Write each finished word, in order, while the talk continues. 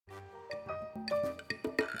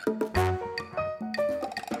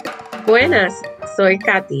Buenas, soy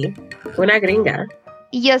Katy, una gringa.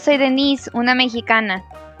 Y yo soy Denise, una mexicana.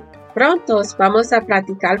 Prontos vamos a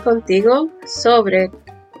platicar contigo sobre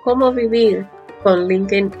cómo vivir con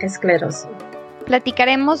Lincoln esclerosis.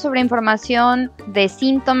 Platicaremos sobre información de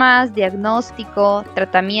síntomas, diagnóstico,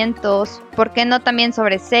 tratamientos, por qué no también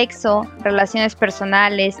sobre sexo, relaciones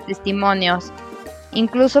personales, testimonios.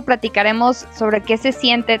 Incluso platicaremos sobre qué se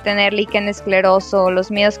siente tener líquen escleroso,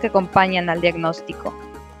 los miedos que acompañan al diagnóstico.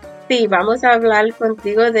 Sí, vamos a hablar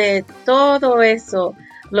contigo de todo eso,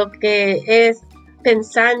 lo que es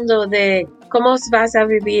pensando de cómo vas a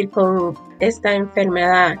vivir con esta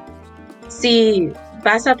enfermedad. Si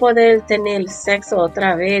vas a poder tener sexo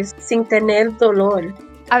otra vez sin tener dolor.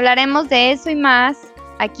 Hablaremos de eso y más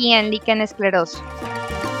aquí en Líquen Escleroso.